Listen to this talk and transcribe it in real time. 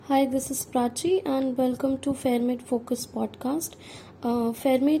Hi, this is Prachi and welcome to Fairmate Focus podcast.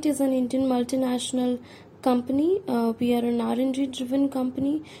 Fairmate is an Indian multinational company. We are an R&D driven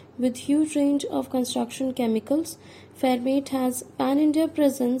company with huge range of construction chemicals. Fairmate has pan-India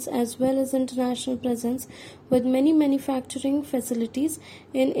presence as well as international presence with many manufacturing facilities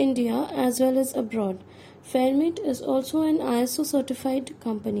in India as well as abroad. Fairmate is also an ISO certified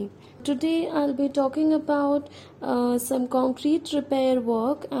company. Today I'll be talking about some concrete repair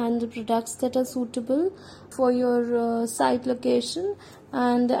work and the products that are suitable for your site location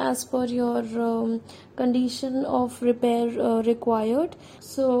and as per your condition of repair required.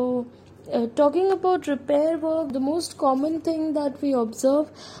 Talking about repair work, the most common thing that we observe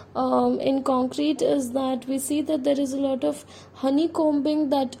in concrete is that we see that there is a lot of honeycombing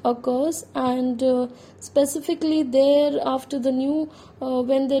that occurs, and specifically there after the new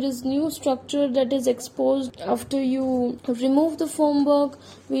when there is new structure that is exposed after you remove the formwork,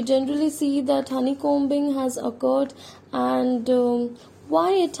 we generally see that honeycombing has occurred. And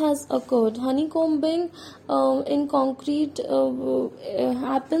why it has occurred? Honeycombing in concrete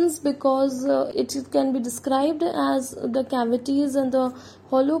happens because it can be described as the cavities and the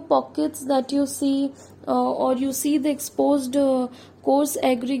hollow pockets that you see, or you see the exposed coarse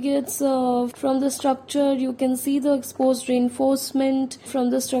aggregates from the structure. You can see the exposed reinforcement from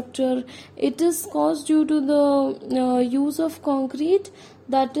the structure. It is caused due to the use of concrete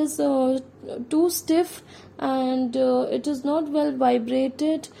that is too stiff, and it is not well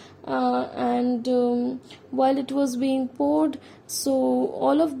vibrated, and while it was being poured, so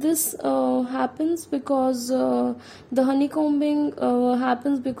all of this happens because the honeycombing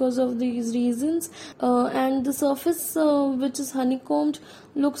happens because of these reasons, and the surface which is honeycombed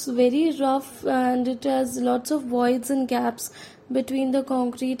looks very rough, and it has lots of voids and gaps between the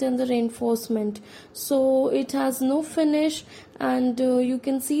concrete and the reinforcement, so it has no finish, and you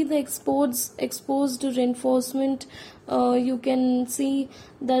can see the exposed reinforcement. You can see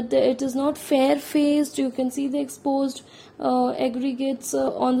that it is not fair faced. You can see the exposed aggregates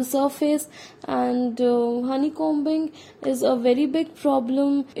on the surface, and honeycombing is a very big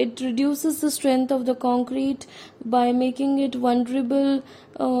problem. It reduces the strength of the concrete by making it vulnerable.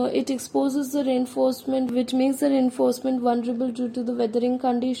 It exposes the reinforcement, which makes the reinforcement vulnerable due to the weathering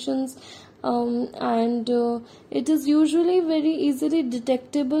conditions, and it is usually very easily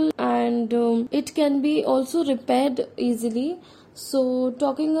detectable, and it can be also repaired easily. So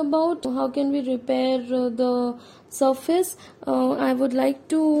talking about how can we repair the surface, I would like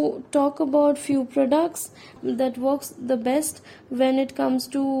to talk about few products that works the best when it comes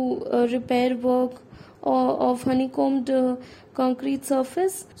to repair work of honeycombed concrete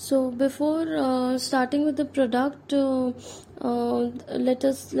surface. So before starting with the product, let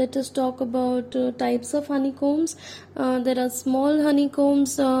us talk about types of honeycombs. There are small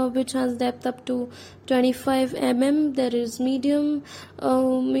honeycombs which has depth up to 25 mm. There is medium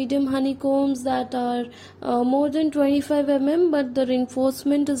honeycombs that are more than 25 mm, but the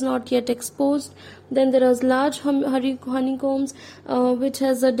reinforcement is not yet exposed. Then there are large honeycombs which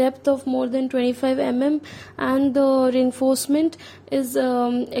has a depth of more than 25 mm and the reinforcement is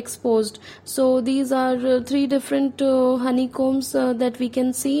exposed. So these are three different honeycombs that we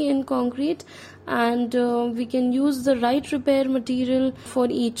can see in concrete, and we can use the right repair material for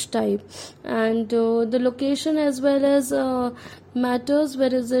each type, and the location as well as matters,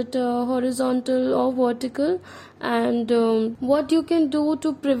 where is it horizontal or vertical, and what you can do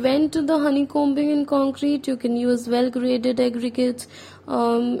to prevent the honeycombing in concrete. You can use well graded aggregates.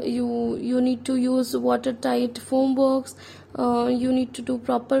 You need to use watertight formworks. You need to do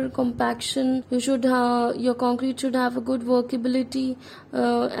proper compaction. Your concrete should have a good workability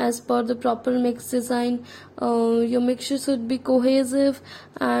as per the proper mix design. Your mixture should be cohesive,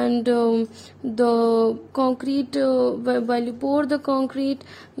 and the concrete while you pour the concrete,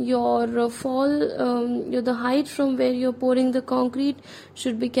 your the height from where you're pouring the concrete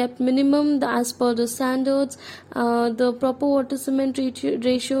should be kept minimum as per the standards. The proper water cement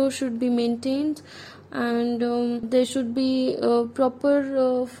ratio should be maintained, and there should be proper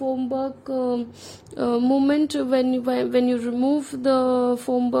formwork movement when you remove the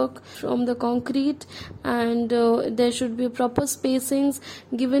formwork from the concrete, and there should be proper spacings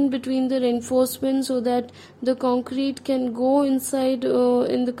given between the reinforcement so that the concrete can go inside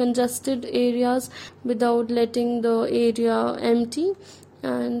in the congested areas without letting the area empty.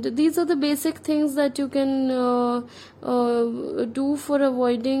 And these are the basic things that you can do for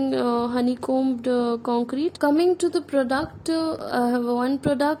avoiding honeycombed concrete. Coming to the product, I have one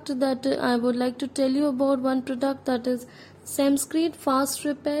product that I would like to tell you about. One product that is Semscrete Fast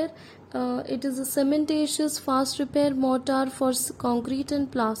Repair. It is a cementitious fast repair mortar for concrete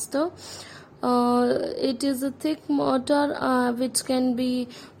and plaster. It is a thick mortar which can be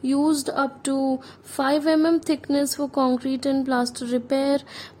used up to 5 mm thickness for concrete and plaster repair.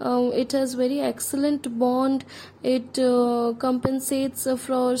 It has very excellent bond. It compensates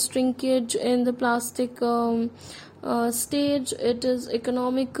for shrinkage in the plastic stage. It is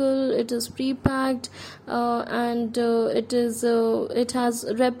economical, it is pre-packed, and it has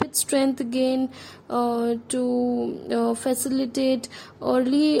rapid strength gain to facilitate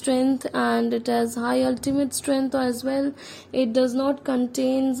early strength, and it has high ultimate strength as well. It does not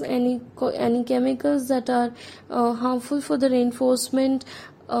contains any chemicals that are harmful for the reinforcement.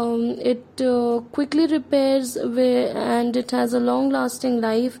 It quickly repairs and it has a long lasting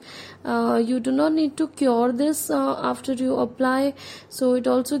life. You do not need to cure this after you apply, so it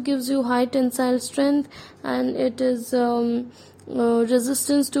also gives you high tensile strength, and it is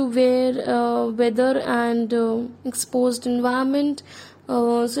resistance to weather and exposed environment.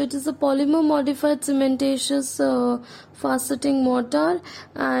 So it is a polymer modified cementitious fast-setting mortar,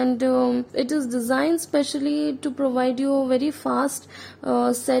 and it is designed specially to provide you a very fast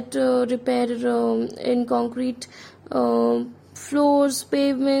set repair in concrete floors,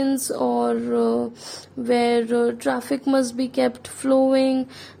 pavements, or where traffic must be kept flowing.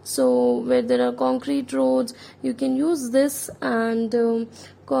 So where there are concrete roads, you can use this. And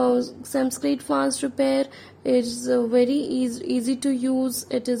Samscrete fast repair is very easy to use.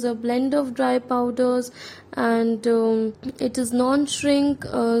 It is a blend of dry powders, and it is non-shrink,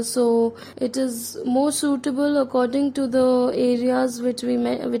 so it is more suitable according to the areas which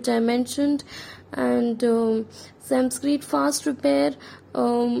I mentioned. And Samscrete fast repair,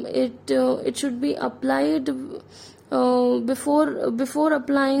 it should be applied before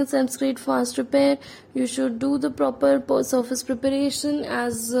applying Samscrete fast repair. You should do the proper surface preparation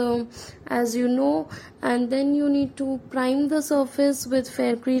as you know, and then you need to prime the surface with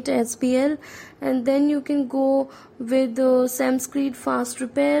Faircrete SBL, and then you can go with Samscrete fast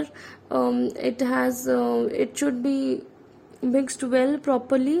repair. It should be mixed well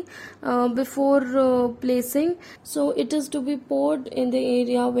properly before placing. So it is to be poured in the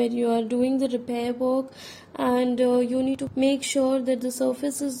area where you are doing the repair work, and you need to make sure that the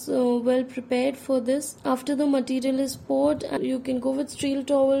surface is well prepared for this. After the material is poured, you can go with steel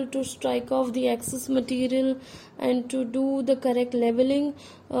towel to strike off the excess material and to do the correct leveling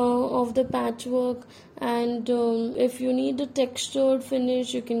of the patchwork. And if you need a textured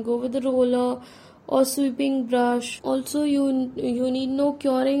finish, you can go with the roller or sweeping brush. Also, you need no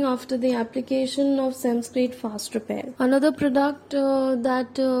curing after the application of Samscrete fast repair. Another product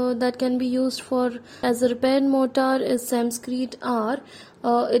that can be used for as a repair mortar is Samscrete R.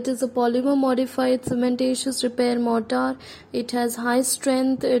 It is a polymer modified cementitious repair mortar. It has high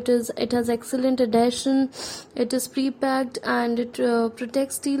strength. It has excellent adhesion. It is pre-packed, and it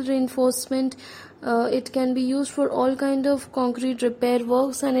protects steel reinforcement. It can be used for all kind of concrete repair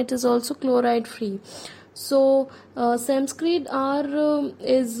works, and it is also chloride free. So Samscrete R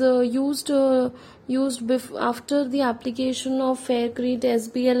is used after the application of Faircrete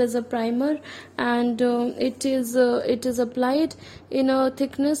SBL as a primer, and it is applied in a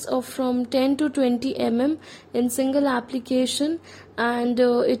thickness of from 10 to 20 mm in single application, and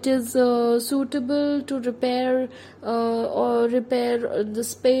it is suitable to repair the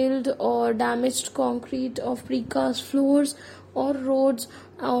spaled or damaged concrete of precast floors or roads.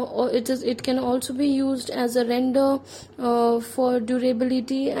 It can also be used as a render for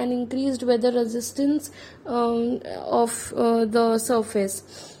durability and increased weather resistance of the surface.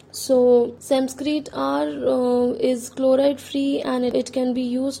 So Samscrete R is chloride free, and it can be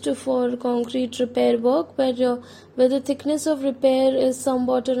used for concrete repair work where the thickness of repair is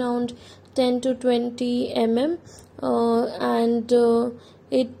somewhat around 10 to 20 mm, and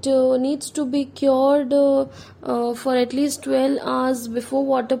it needs to be cured for at least 12 hours before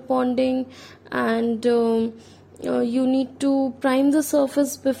water ponding, and you need to prime the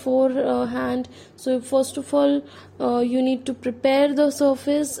surface beforehand. So first of all, you need to prepare the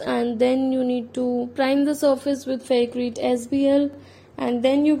surface, and then you need to prime the surface with Faircrete SBL, and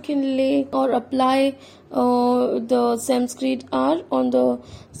then you can lay or apply the Samscrete R on the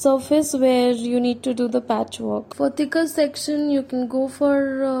surface where you need to do the patchwork. For thicker section, you can go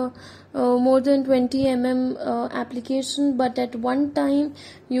for more than 20 mm application, but at one time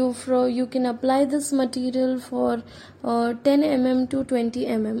you can apply this material for 10 mm to 20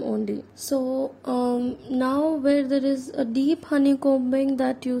 mm only. So now where there is a deep honeycombing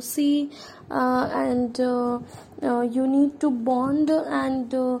that you see, and you need to bond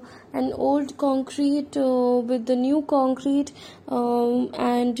an old concrete with the new concrete,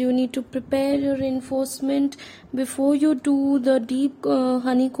 and you need to prepare your reinforcement before you do the deep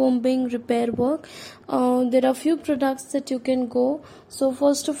honeycombing repair work. There are few products that you can go. So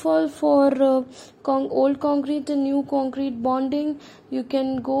first of all, for old concrete and new concrete bonding, you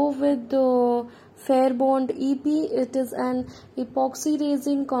can go with the Fairmate EP. It is an epoxy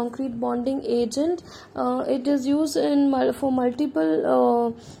resin concrete bonding agent. It is used for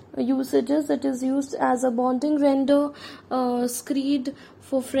multiple usages. It is used as a bonding render, screed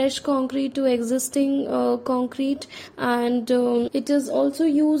for fresh concrete to existing concrete, and it is also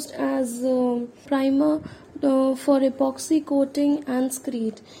used as primer for epoxy coating and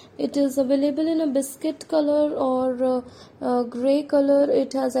screed. It is available in a biscuit color or grey color.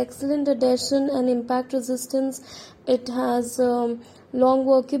 It has excellent adhesion and impact resistance. It has long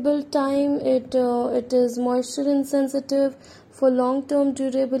workable time. It is moisture insensitive for long-term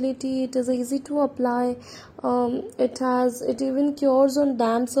durability. It is easy to apply. It even cures on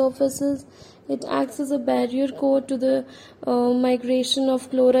damp surfaces. It acts as a barrier coat to the migration of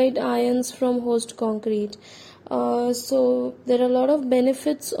chloride ions from host concrete. So there are a lot of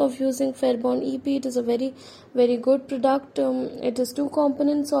benefits of using Fairmate EP. It is a very, very good product. It is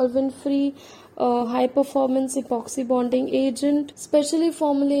 2-component solvent free, high performance epoxy bonding agent, specially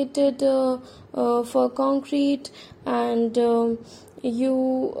formulated for concrete. And for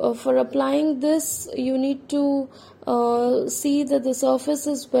applying this, you need to see that the surface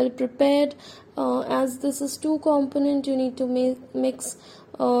is well prepared. As this is 2-component, you need to mix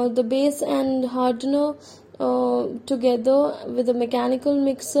the base and hardener together with a mechanical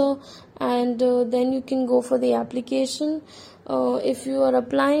mixer, and then you can go for the application. If you are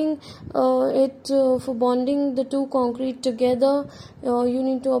applying it for bonding the 2 concrete together, you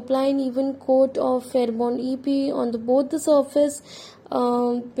need to apply an even coat of Fairmate EP on both the surface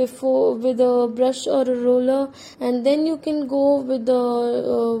before with a brush or a roller, and then you can go with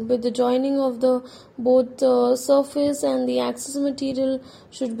the joining of the both surface, and the excess material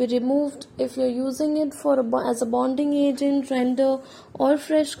should be removed. If you're using it as a bonding agent, render or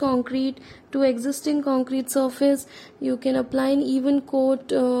fresh concrete to existing concrete surface, you can apply an even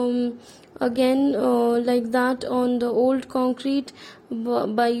coat again like that on the old concrete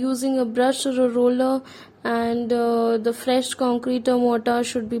by using a brush or a roller, and the fresh concrete or mortar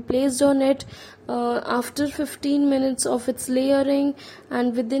should be placed on it after 15 minutes of its layering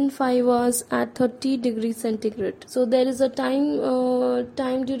and within 5 hours at 30 degrees centigrade. So there is a time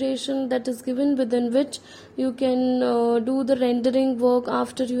duration that is given within which you can do the rendering work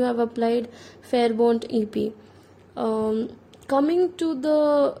after you have applied Fairmate EP. Coming to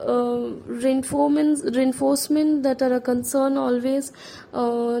the reinforcement that are a concern always,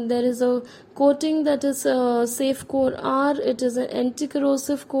 there is a coating that is Safe Core R. It is an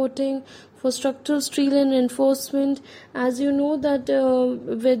anti-corrosive coating for structural steel and reinforcement. As you know that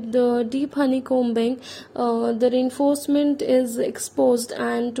with the deep honeycombing, the reinforcement is exposed,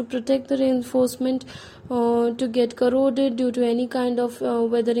 and to protect the reinforcement to get corroded due to any kind of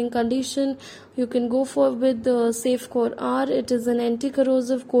weathering condition, you can go with the Safe Core R. It is an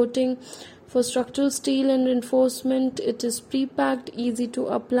anti-corrosive coating for structural steel and reinforcement. It is pre-packed, easy to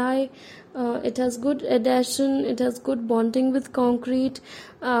apply. It has good adhesion, it has good bonding with concrete,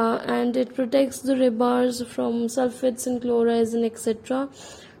 and it protects the rebars from sulfates and chlorides and etc.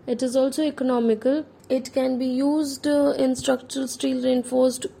 It is also economical. It can be used in structural steel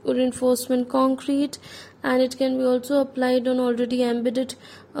reinforcement concrete, and it can be also applied on already embedded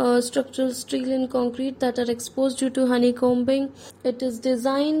structural steel and concrete that are exposed due to honeycombing. It is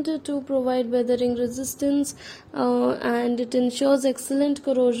designed to provide weathering resistance, and it ensures excellent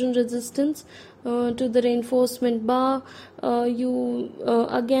corrosion resistance to the reinforcement bar.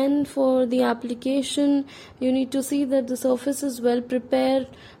 Again, for the application, you need to see that the surface is well prepared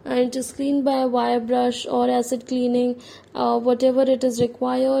and it is cleaned by a wire brush or acid cleaning, whatever it is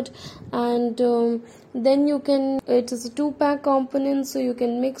required. And then it is a 2-pack component, so you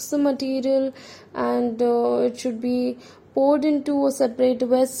can mix the material, and it should be poured into a separate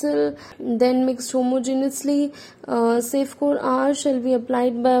vessel, then mixed homogeneously. Safe Core R shall be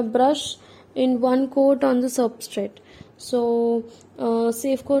applied by a brush in 1 coat on the substrate. So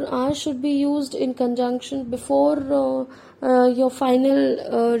Safe Core R should be used in conjunction before your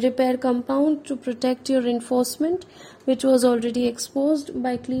final repair compound to protect your reinforcement, which was already exposed,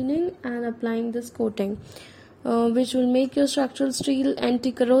 by cleaning and applying this coating. which will make your structural steel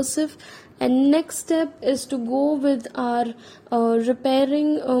anti-corrosive. And next step is to go with our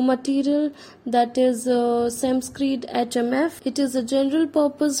repairing material, that is Semscreed HMF. It is a general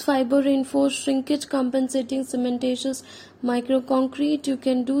purpose fiber reinforced shrinkage compensating cementatious microconcrete. You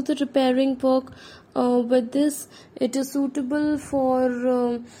can do the repairing work with this. It is suitable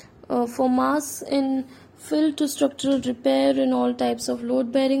for mass in fill to structural repair in all types of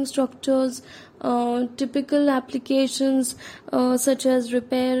load bearing structures. Typical applications such as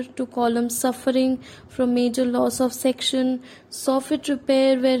repair to column suffering from major loss of section, soffit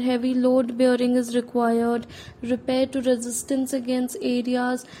repair where heavy load bearing is required, repair to resistance against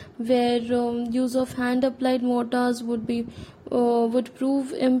areas where use of hand applied mortars would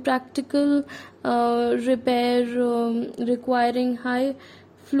prove impractical, repair requiring high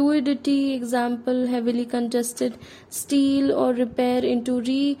fluidity, example heavily congested steel, or repair into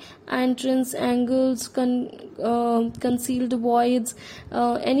re-entrance angles, concealed voids,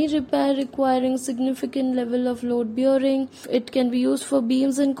 any repair requiring significant level of load bearing. It can be used for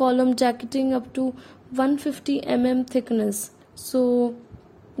beams and column jacketing up to 150 mm thickness. So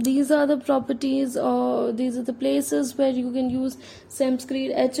these are the properties, or these are the places where you can use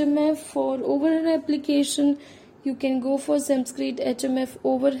Semscreed HMF. For overhead application, you can go for Semscreed HMF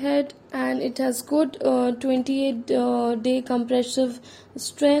overhead, and it has good 28-day compressive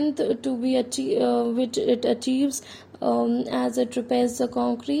strength to be which it achieves as it repairs the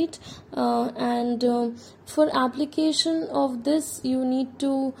concrete. For application of this, you need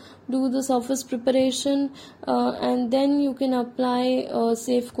to do the surface preparation, and then you can apply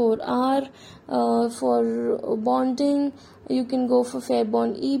Safecore R. For bonding, you can go for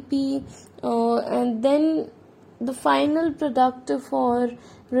Fairbond EP, and then the final product for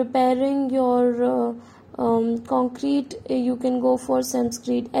repairing your concrete, you can go for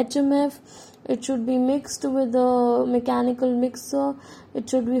Semscreed HMF. It should be mixed with a mechanical mixer. It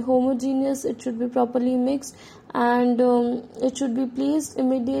should be homogeneous. It should be properly mixed, and it should be placed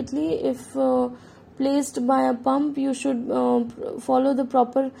immediately. If placed by a pump, you should follow the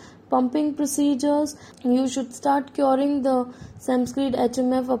proper pumping procedures. You should start curing the Semscreed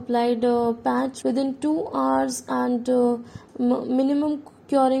HMF applied patch within 2 hours, and minimum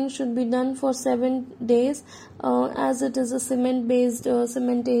curing should be done for 7 days, as it is a cement based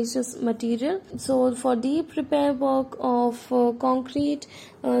cementatious material. So for deep repair work of concrete,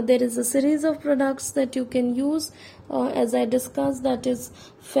 there is a series of products that you can use, as I discussed, that is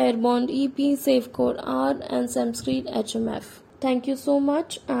Fairbond EP, Safecore R, and Semscreed HMF. Thank you so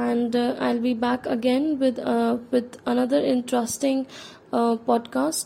much, and I'll be back again with another interesting podcast.